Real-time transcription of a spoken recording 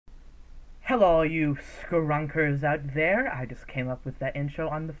Hello, you skrunkers out there. I just came up with that intro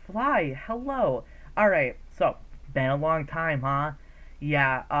on the fly. Hello. Alright, so, been a long time, huh?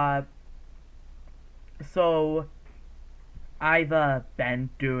 Yeah, so, I've, been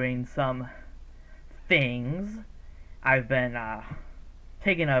doing some things. I've been,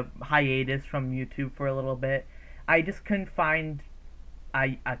 taking a hiatus from YouTube for a little bit. I just couldn't find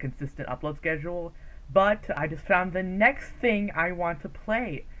a consistent upload schedule, but I just found the next thing I want to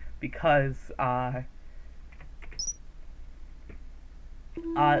play. Because,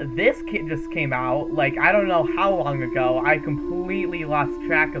 this kit just came out, like, I don't know how long ago. I completely lost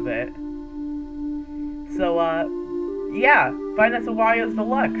track of it. So, yeah, FNaW DX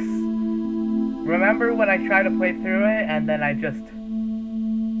Deluxe. Remember when I tried to play through it, and then I just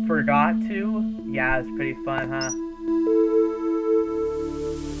forgot to? Yeah, it's pretty fun, huh?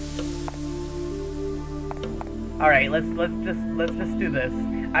 Alright, let's just do this.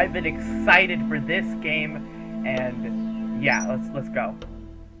 I've been excited for this game, and yeah, let's go.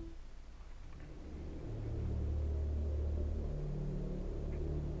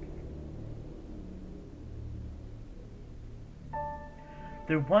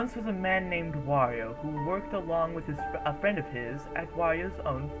 There once was a man named Wario who worked along with a friend of his at Wario's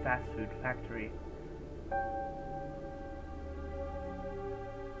own fast food factory.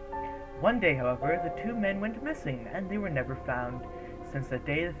 One day, however, the two men went missing, and they were never found. Since that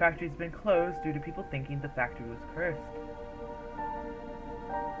day, the factory's been closed due to people thinking the factory was cursed.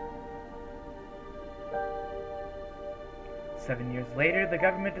 Seven years later, the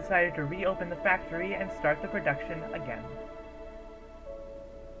government decided to reopen the factory and start the production again.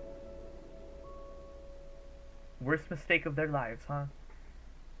 Worst mistake of their lives, huh?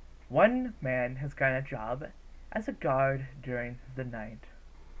 One man has gotten a job as a guard during the night.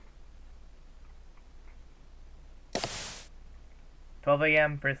 12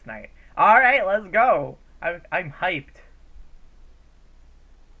 a.m. first night. Alright, let's go! I'm hyped.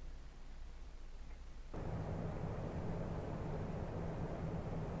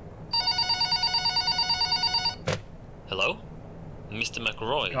 Hello? Mr.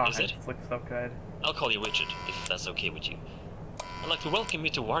 McRoy, God, is it? This looks so good. I'll call you Richard, if that's okay with you. I'd like to welcome you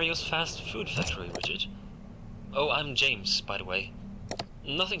to Wario's fast food factory, Richard. Oh, I'm James, by the way.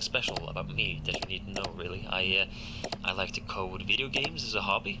 Nothing special about me that you need to know, really. I like to code video games as a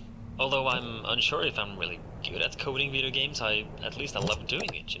hobby. Although I'm unsure if I'm really good at coding video games, at least I love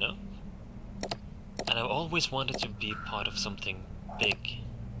doing it, you know? And I've always wanted to be part of something big.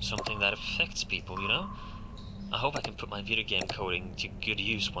 Something that affects people, you know? I hope I can put my video game coding to good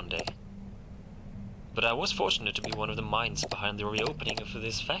use one day. But I was fortunate to be one of the minds behind the reopening of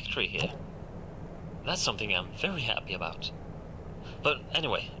this factory here. That's something I'm very happy about. But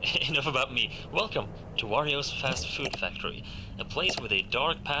anyway, enough about me. Welcome to Wario's Fast Food Factory, a place with a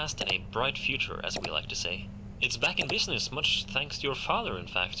dark past and a bright future, as we like to say. It's back in business, much thanks to your father, in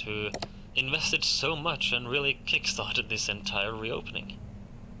fact, who invested so much and really kickstarted this entire reopening.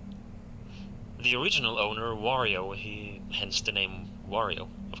 The original owner, Wario, hence the name Wario,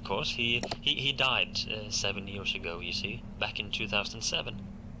 of course, he died 7 years ago, you see, back in 2007.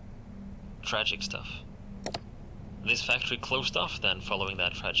 Tragic stuff. This factory closed off then following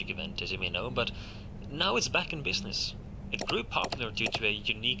that tragic event, as you may know, but now it's back in business. It grew popular due to a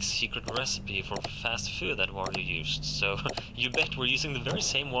unique secret recipe for fast food that Wario used, so you bet we're using the very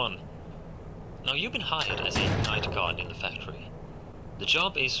same one. Now, you've been hired as a night guard in the factory. The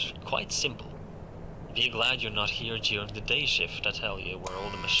job is quite simple. Be glad you're not here during the day shift, I tell you, where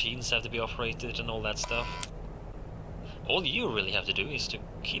all the machines have to be operated and all that stuff. All you really have to do is to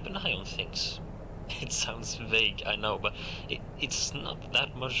keep an eye on things. It sounds vague, I know, but it's not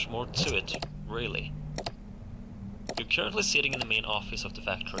that much more to it, really. You're currently sitting in the main office of the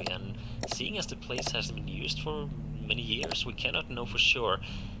factory, and seeing as the place hasn't been used for many years, we cannot know for sure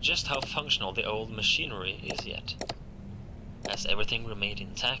just how functional the old machinery is yet. Has everything remained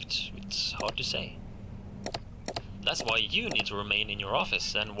intact? It's hard to say. That's why you need to remain in your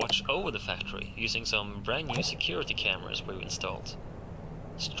office and watch over the factory, using some brand new security cameras we've installed.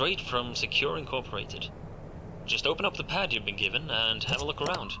 Straight from Secure Incorporated. Just open up the pad you've been given and have a look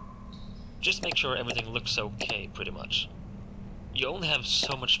around. Just make sure everything looks okay, pretty much. You only have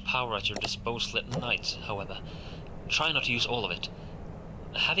so much power at your disposal at night, however. Try not to use all of it.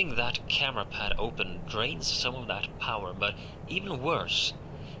 Having that camera pad open drains some of that power, but even worse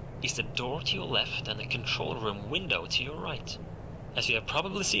is the door to your left and the control room window to your right. As you have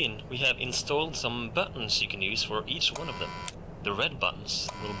probably seen, we have installed some buttons you can use for each one of them. The red buttons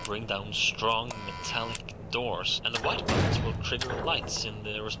will bring down strong metallic doors, and the white buttons will trigger lights in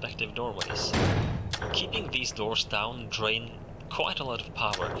the respective doorways. Keeping these doors down drain quite a lot of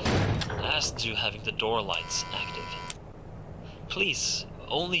power, as do having the door lights active. Please,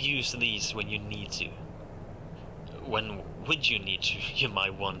 only use these when you need to. When would you need to, you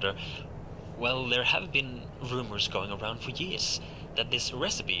might wonder? Well, there have been rumors going around for years that this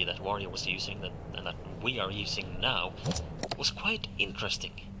recipe that Wario was using, and that we are using now, was quite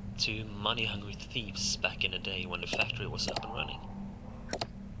interesting to money-hungry thieves back in the day when the factory was up and running.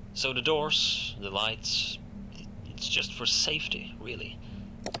 So the doors, the lights, it's just for safety, really.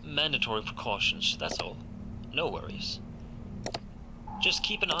 Mandatory precautions, that's all. No worries. Just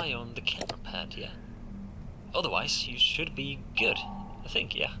keep an eye on the camera pad, yeah? Otherwise, you should be good, I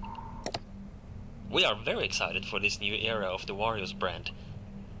think, yeah. We are very excited for this new era of the Wario's brand.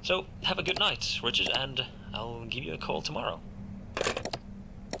 So, have a good night, Richard, and I'll give you a call tomorrow.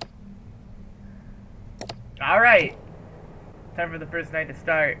 Alright! Time for the first night to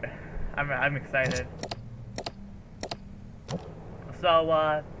start. I'm excited.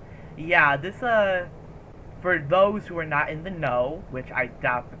 So, yeah, this, for those who are not in the know, which I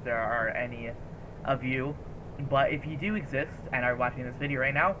doubt that there are any of you, but if you do exist and are watching this video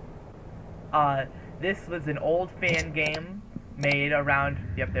right now, this was an old fan game made around,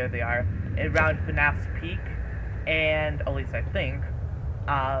 yep, there they are, around FNaF's peak, and, at least I think,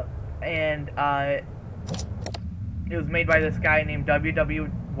 it was made by this guy named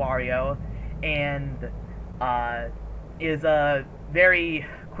WAAAAAAA, and, is, very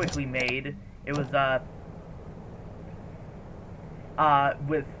quickly made. It was,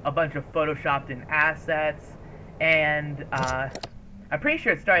 with a bunch of photoshopped in assets, and, I'm pretty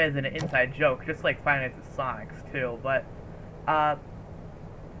sure it started as an inside joke, just like Five Nights at Sonic's, too, but,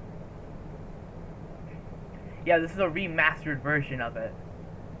 yeah, this is a remastered version of it.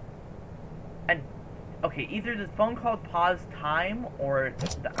 And, okay, either the phone call paused time, or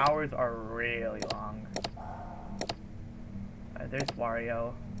the hours are really long. There's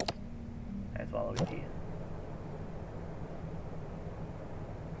Wario. There's Waluigi.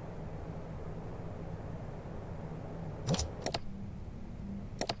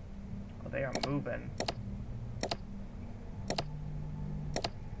 Oh, they are moving.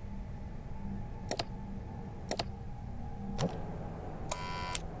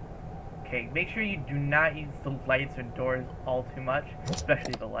 Okay, make sure you do not use the lights or doors all too much,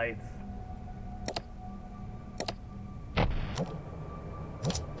 especially the lights.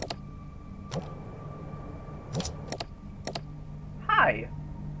 Hi!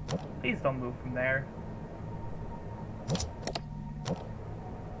 Please don't move from there.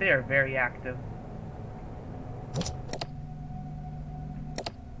 They are very active.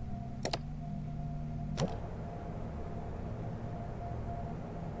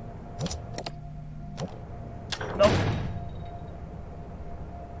 Nope.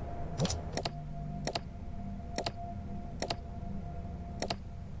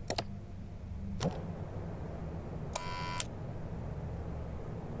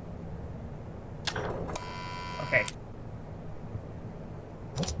 Okay.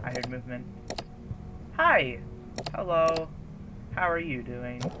 I heard movement. Hi! Hello. How are you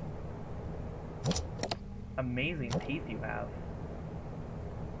doing? Amazing teeth you have.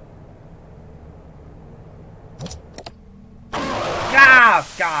 Ah,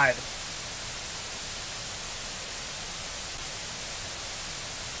 God!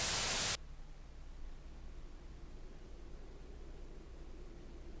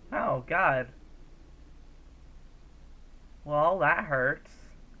 Oh, God. Well, that hurts.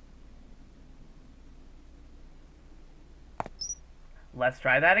 Let's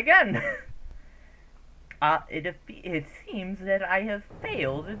try that again. It seems that I have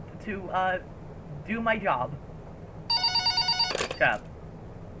failed to, do my job. Shut up.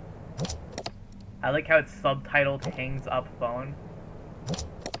 I like how it's subtitled hangs up phone.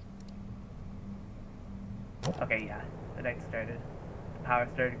 Okay, yeah. The night started. The power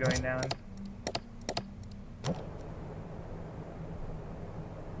started going down.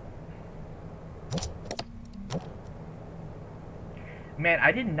 Man,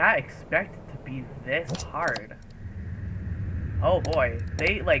 I did not expect it to be this hard. Oh boy,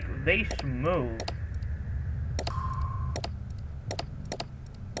 they schmooze.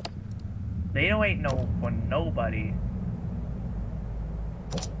 They don't ain't no for nobody.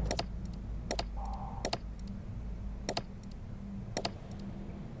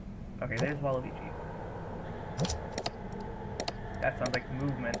 Okay, there's Waluigi. That sounds like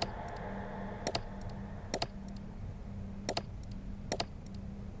movement.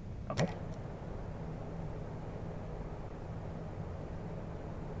 Okay.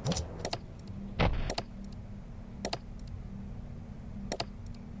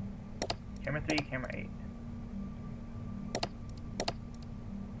 Camera 3, camera 8.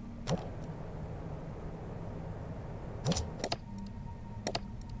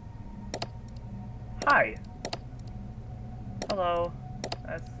 Hi. Hello.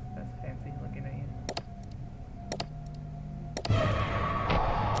 That's fancy looking at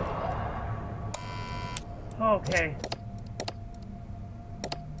you. Okay.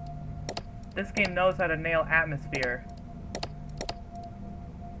 This game knows how to nail atmosphere.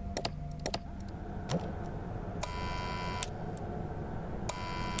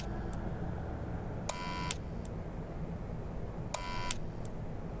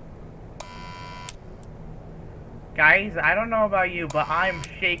 Guys, I don't know about you, but I'm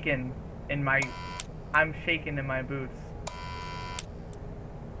shaking in my boots.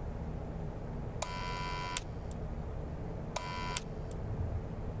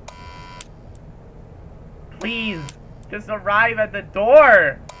 Please, just arrive at the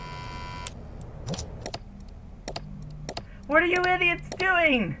door. What are you idiots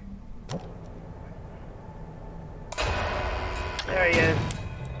doing? There he is.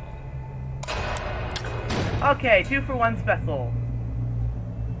 Okay, 2 for 1 special.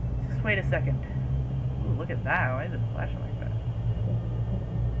 Just wait a second. Ooh, look at that. Why is it flashing like that?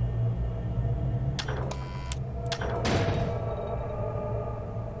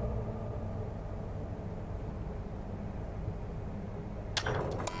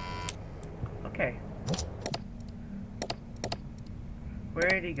 Okay. Where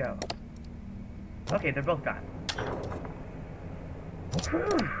did he go? Okay, they're both gone.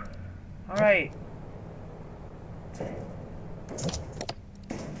 Whew. Alright.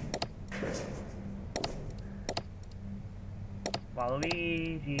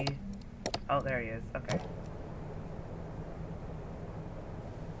 Waluigi. Oh, there he is. Okay.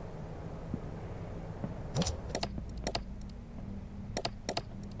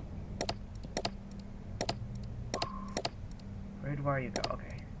 Where do Wario go?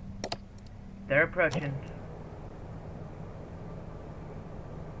 Okay. They're approaching.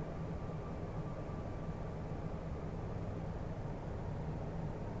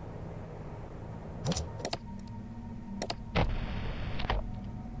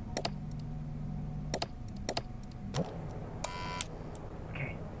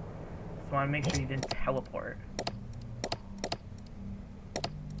 I want to make sure he didn't teleport.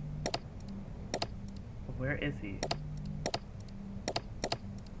 Where is he?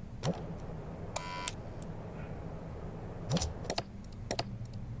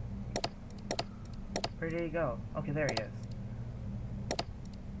 Where did he go? Okay, there he is.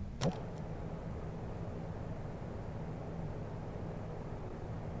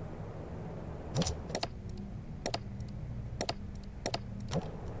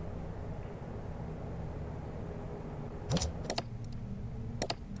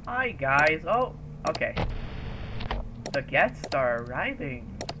 Hi guys. Oh, okay. The guests are arriving.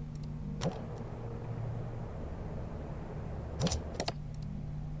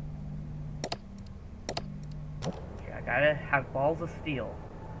 Okay, I gotta have balls of steel.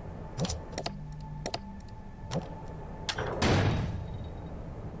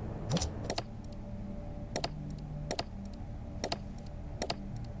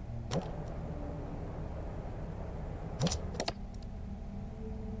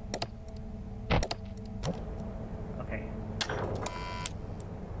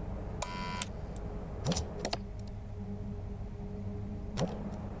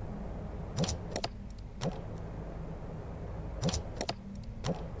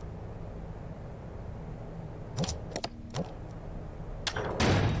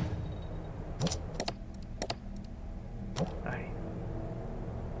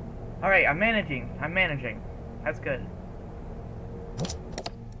 Alright, I'm managing. That's good.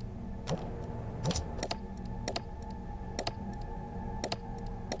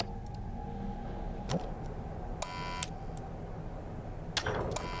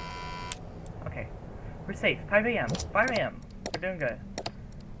 Okay. We're safe. 5 a.m. 5 a.m. We're doing good.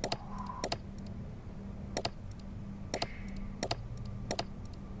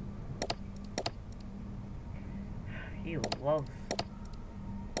 He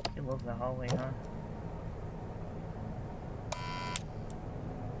loves the hallway, huh?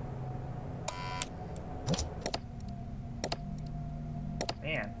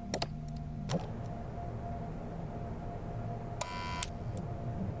 Man.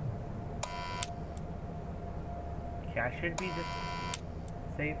 Okay, I should be just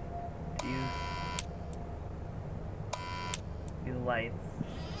safe to use these lights.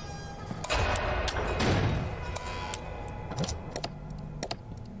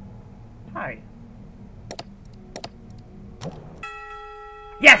 Hi.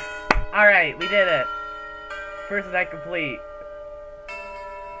 Yes! Alright, we did it. First night complete.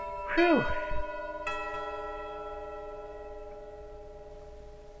 Whew.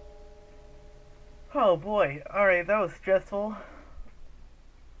 Oh boy. Alright, that was stressful.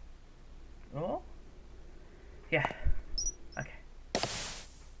 Oh? Yeah. Okay.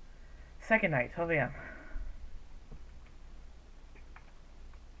 Second night, 12 a.m.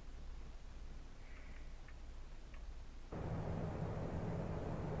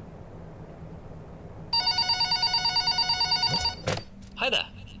 Hi there,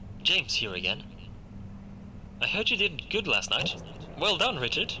 James here again. I heard you did good last night. Well done,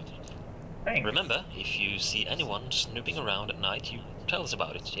 Richard. Thanks. Remember, if you see anyone snooping around at night, you tell us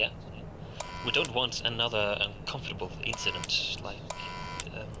about it, yeah? We don't want another uncomfortable incident, like...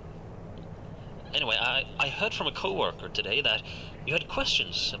 Anyway, I heard from a co-worker today that you had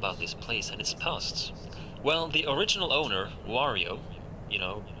questions about this place and its past. Well, the original owner, Wario, you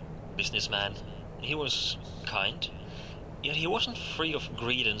know, businessman, he was kind, yet he wasn't free of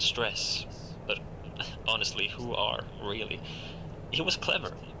greed and stress. But honestly, who are, really? He was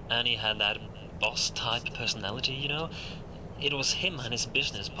clever, and he had that boss-type personality, you know? It was him and his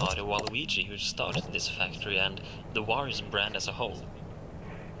business partner, Waluigi, who started this factory and the Warriors brand as a whole.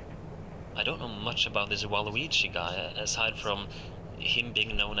 I don't know much about this Waluigi guy, aside from him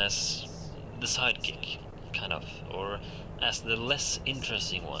being known as the sidekick, kind of, or as the less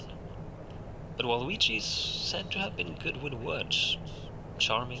interesting one. But Waluigi is said to have been good with words.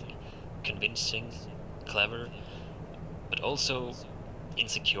 Charming, convincing, clever, but also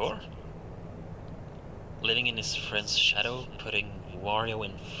insecure. Living in his friend's shadow, putting Wario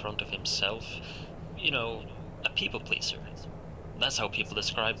in front of himself. You know, a people pleaser. That's how people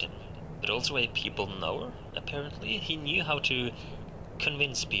described him. But also a people knower, apparently. He knew how to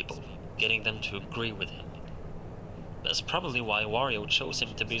convince people, getting them to agree with him. That's probably why Wario chose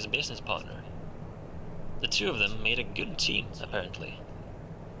him to be his business partner. The two of them made a good team, apparently.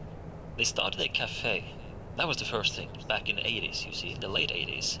 They started a cafe. That was the first thing, back in the 80s, you see, the late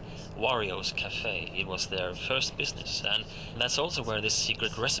 80s. Wario's Cafe, it was their first business, and that's also where this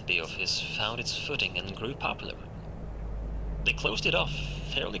secret recipe of his found its footing and grew popular. They closed it off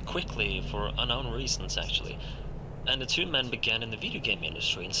fairly quickly for unknown reasons, actually, and the two men began in the video game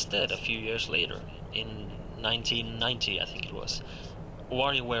industry instead a few years later, in 1990, I think it was.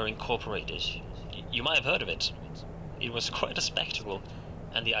 WarioWare Incorporated. You might have heard of it. It was quite a spectacle,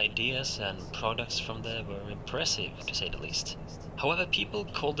 and the ideas and products from there were impressive, to say the least. However, people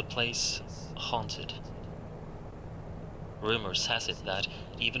called the place haunted. Rumors has it that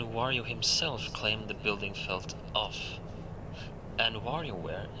even Wario himself claimed the building felt off. And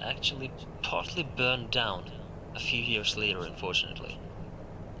WarioWare actually partly burned down a few years later, unfortunately.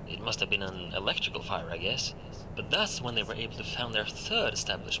 It must have been an electrical fire, I guess. But that's when they were able to found their third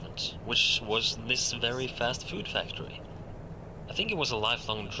establishment, which was this very fast food factory. I think it was a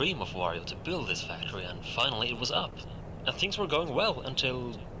lifelong dream of Wario to build this factory, and finally it was up. And things were going well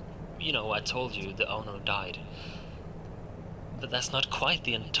until, you know, I told you the owner died. But that's not quite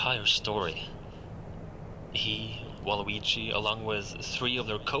the entire story. He, Waluigi, along with 3 of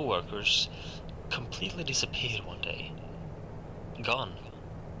their co-workers, completely disappeared one day. Gone.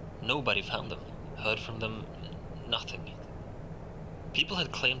 Nobody found them, heard from them, nothing. People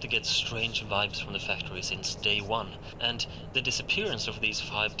had claimed to get strange vibes from the factory since day one, and the disappearance of these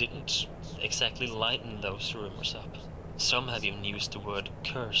 5 didn't exactly lighten those rumors up. Some have even used the word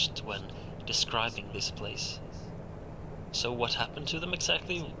cursed when describing this place. So what happened to them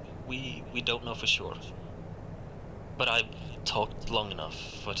exactly, we don't know for sure. But I've talked long enough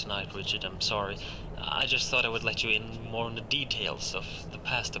for tonight, Richard, I'm sorry. I just thought I would let you in more on the details of the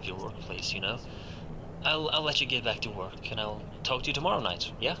past of your workplace, you know? I'll let you get back to work, and I'll talk to you tomorrow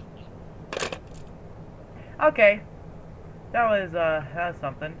night, yeah? Okay. That was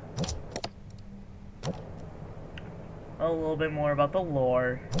something. A little bit more about the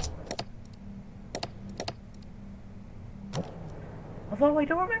lore. Although I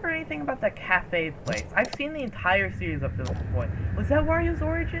don't remember anything about that cafe place. I've seen the entire series up to this point. Was that Wario's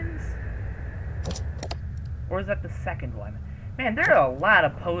Origins? Or is that the second one? Man, there are a lot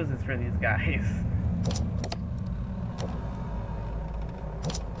of poses for these guys.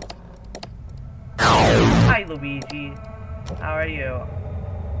 Hi, Luigi. How are you?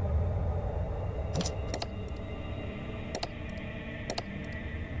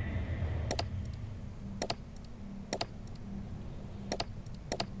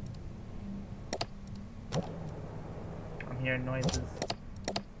 I'm hearing noises.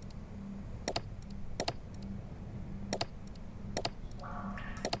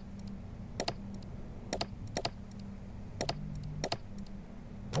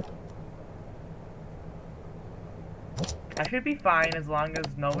 I should be fine as long as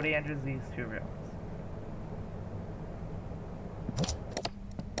nobody enters these 2 rooms.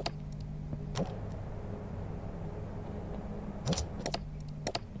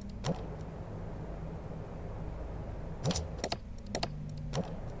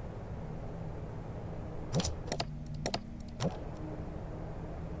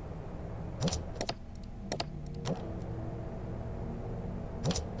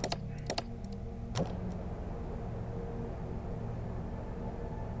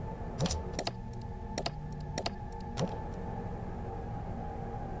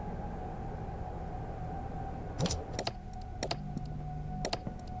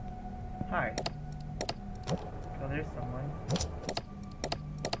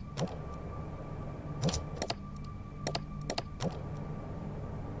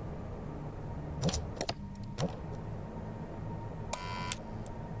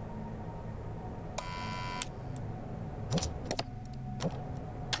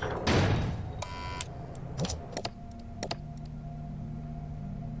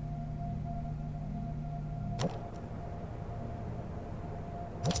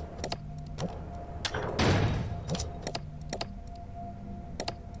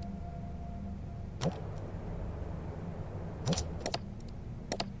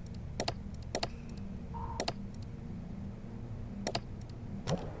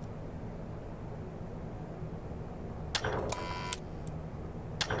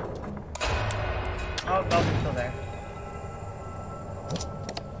 Oh, Dolphin's still there.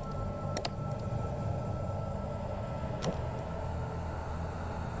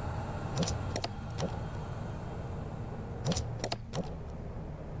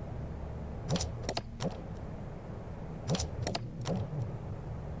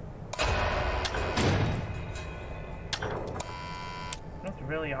 Those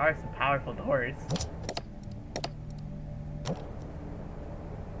really are some powerful doors.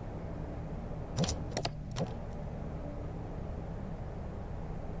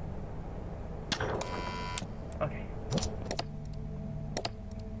 Okay.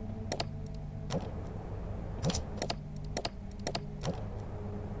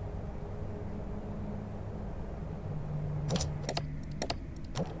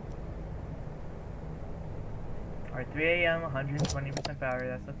 Alright, 3 a.m., 120% power,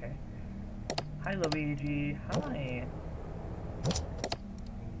 that's okay. Hi, Luigi. Hi.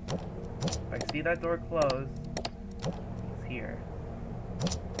 If I see that door close, he's here.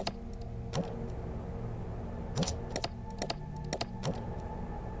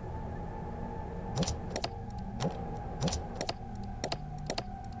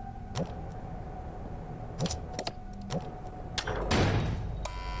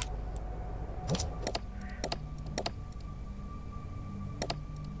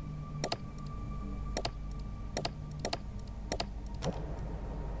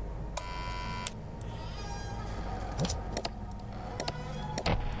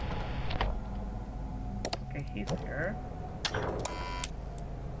 Okay, he's here.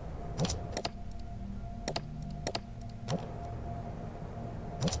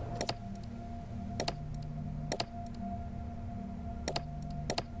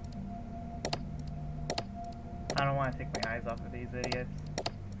 I don't want to take my eyes off of these idiots.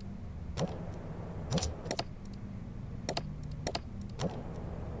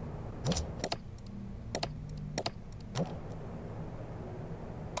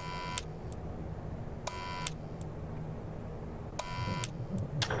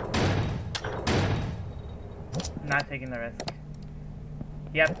 Not taking the risk.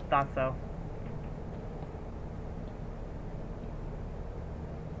 Yep, thought so.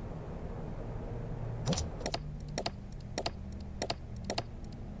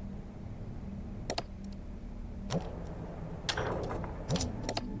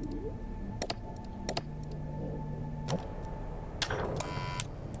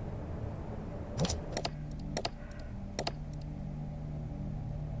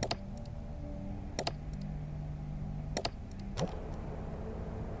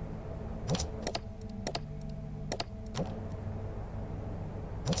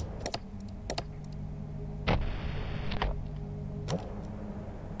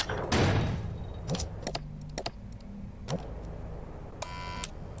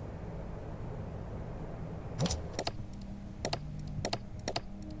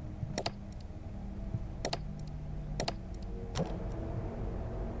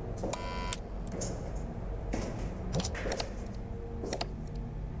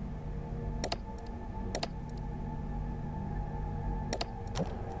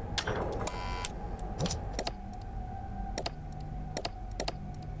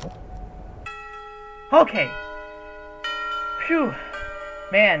 Okay. Phew.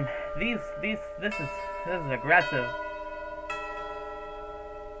 Man, this is aggressive.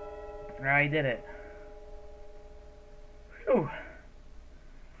 I did it. Phew.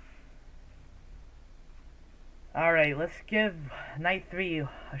 Alright, let's give night 3 a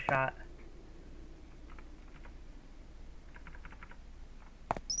shot.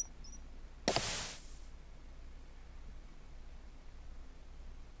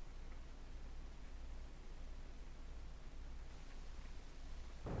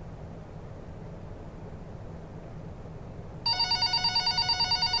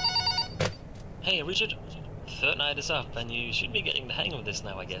 Hey, Richard. Third night is up, and you should be getting the hang of this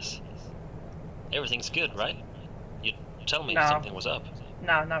now, I guess. Everything's good, right? You'd tell me if something was up.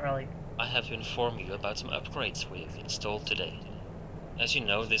 No, not really. I have to inform you about some upgrades we've installed today. As you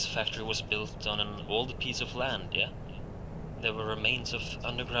know, this factory was built on an old piece of land, yeah? There were remains of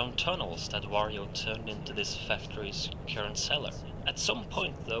underground tunnels that Wario turned into this factory's current cellar. At some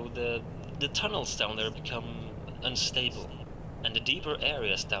point, though, the tunnels down there become unstable, and the deeper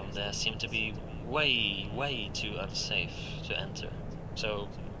areas down there seem to be way too unsafe to enter. So,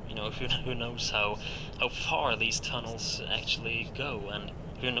 you know, who knows how far these tunnels actually go, and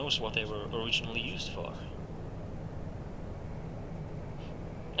who knows what they were originally used for.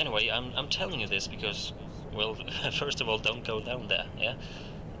 Anyway, I'm telling you this because, well, first of all, don't go down there, yeah?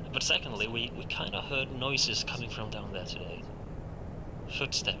 But secondly, we kinda heard noises coming from down there today.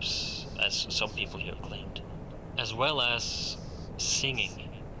 footsteps, as some people here claimed, as well as singing.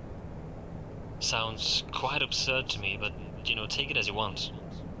 Sounds quite absurd to me, but, you know, take it as you want.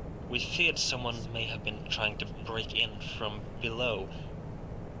 We feared someone may have been trying to break in from below,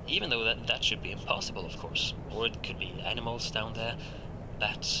 even though that should be impossible, of course. Or it could be animals down there.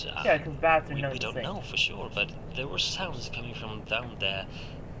 Bats. Yeah, because bats are we don't know for sure, but there were sounds coming from down there,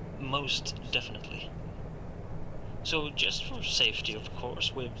 most definitely. So just for safety, of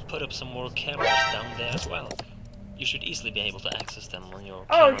course, we've put up some more cameras down there as well. You should easily be able to access them on your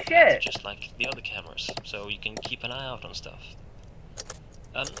camera pad, just like the other cameras, so you can keep an eye out on stuff.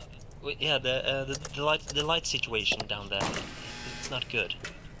 Yeah, the light situation down there, it's not good.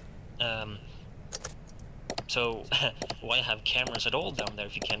 So why have cameras at all down there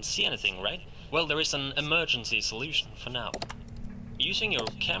if you can't see anything, right? Well, there is an emergency solution for now. Using your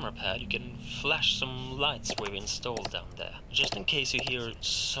camera pad, you can flash some lights we've installed down there, just in case you hear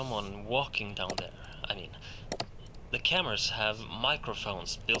someone walking down there. I mean, the cameras have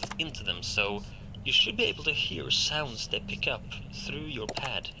microphones built into them, so you should be able to hear sounds they pick up through your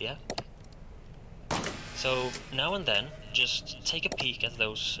pad, yeah? So, now and then, just take a peek at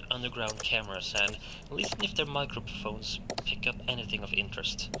those underground cameras and listen if their microphones pick up anything of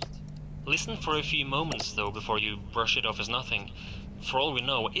interest. Listen for a few moments, though, before you brush it off as nothing. For all we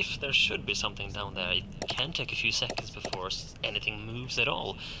know, if there should be something down there, it can take a few seconds before anything moves at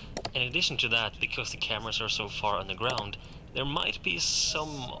all. In addition to that, because the cameras are so far underground, there might be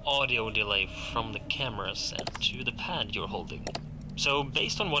some audio delay from the cameras and to the pad you're holding. So,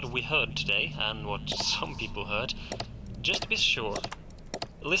 based on what we heard today, and what some people heard, just to be sure,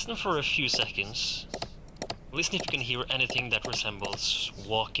 listen for a few seconds. Listen if you can hear anything that resembles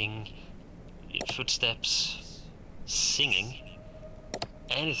walking, footsteps, singing,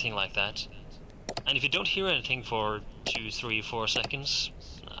 anything like that. And if you don't hear anything for 2, 3, 4 seconds,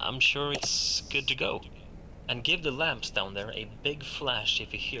 I'm sure it's good to go. And give the lamps down there a big flash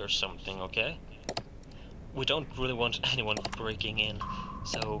if you hear something, okay? We don't really want anyone breaking in,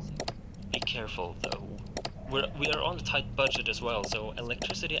 so be careful though. We are on a tight budget as well, so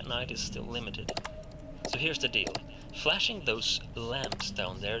electricity at night is still limited. So here's the deal. Flashing those lamps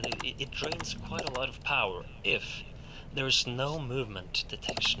down there, it drains quite a lot of power if there is no movement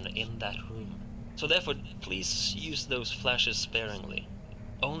detection in that room. So therefore, please use those flashes sparingly.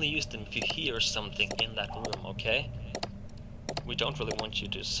 Only use them if you hear something in that room, okay? We don't really want you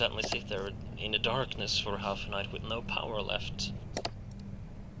to suddenly sit there in the darkness for half a night with no power left.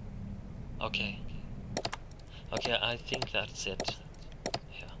 Okay. Okay, I think that's it.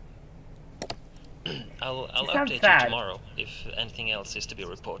 Yeah. I'll update you tomorrow if anything else is to be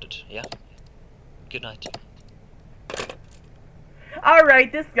reported, yeah? Good night.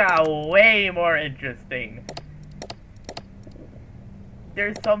 Alright, this got way more interesting.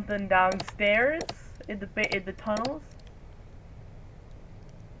 There's something downstairs in the tunnels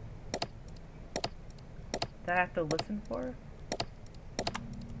that I have to listen for?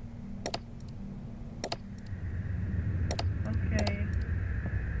 Okay.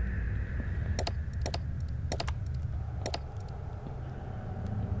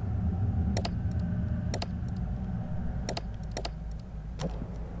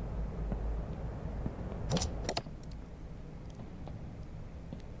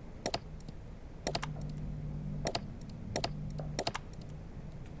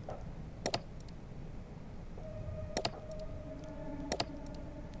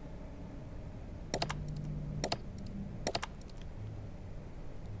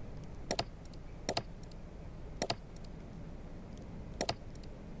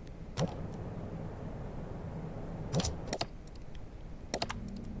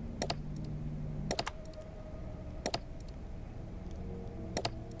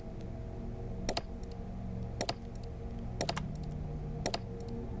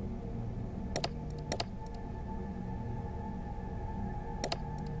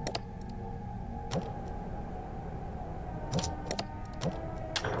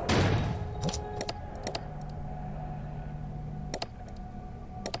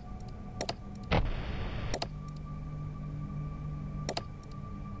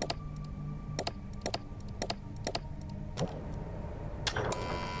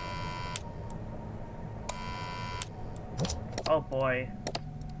 Oh boy.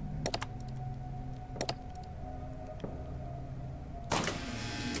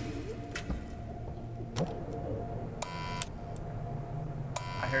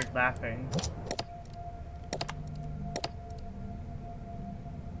 I heard laughing.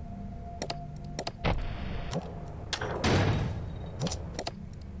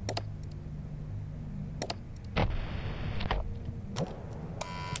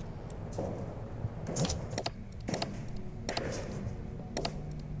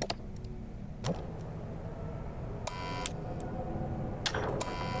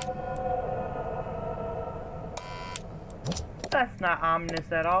 not ominous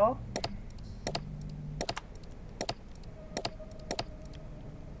at all.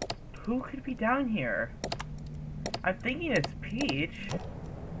 Who could be down here? I'm thinking it's Peach.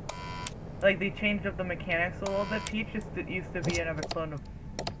 Like, they changed up the mechanics a little bit. Peach used to be another clone of...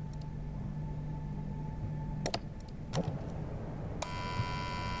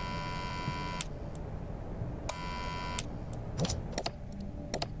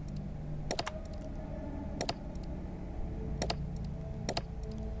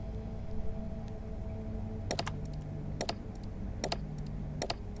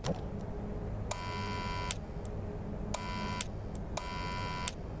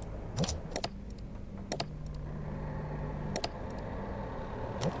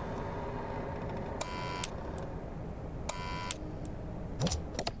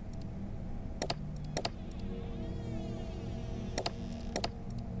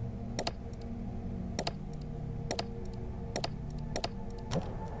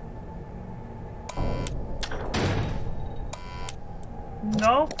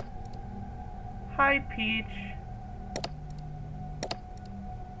 Nope. Hi, Peach.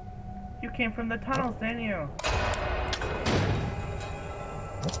 You came from the tunnels, didn't you?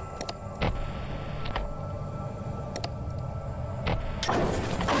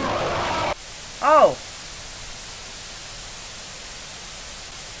 Oh!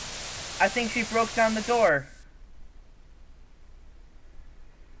 I think she broke down the door.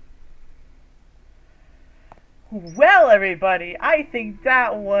 Well, everybody, I think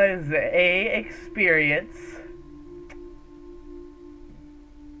that was a experience.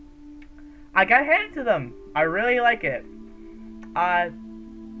 I gotta hand it to them. I really like it. Hello,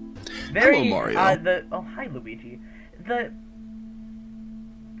 Mario. Oh, hi, Luigi.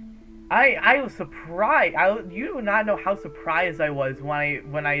 I was surprised. You do not know how surprised I was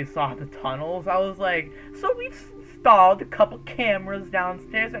when I saw the tunnels. I was like, so we've installed a couple cameras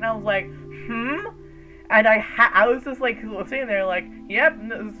downstairs, and I was like, And I was just like sitting there like, yep,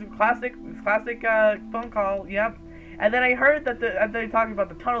 this is classic phone call, yep. And then I heard that they talking about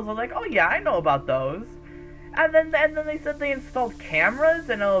the tunnels. I was like, oh yeah, I know about those. And then they said they installed cameras,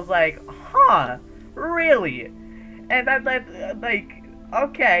 and I was like, huh, really? And that like,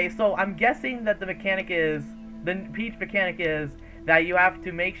 okay, so I'm guessing that the Peach mechanic is that you have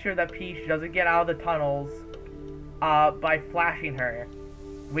to make sure that Peach doesn't get out of the tunnels by flashing her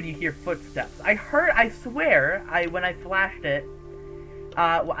when you hear footsteps. I swear, when I flashed it,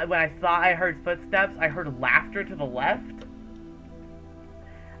 when I thought I heard footsteps, I heard laughter to the left.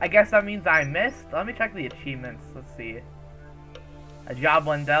 I guess that means I missed. Let me check the achievements. Let's see. A job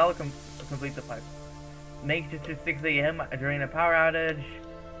Wendell, complete the pipe. Make it to 6 a.m. during a power outage.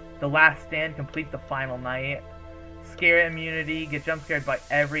 The last stand, complete the final night. Scare immunity, get jump scared by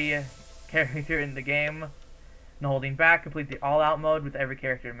every character in the game. No holding back, complete the all-out mode with every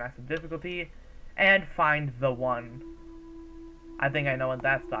character in massive difficulty. And find the one. I think I know what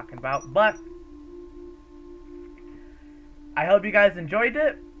that's talking about, but I hope you guys enjoyed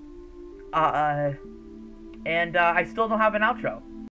it. And I still don't have an outro.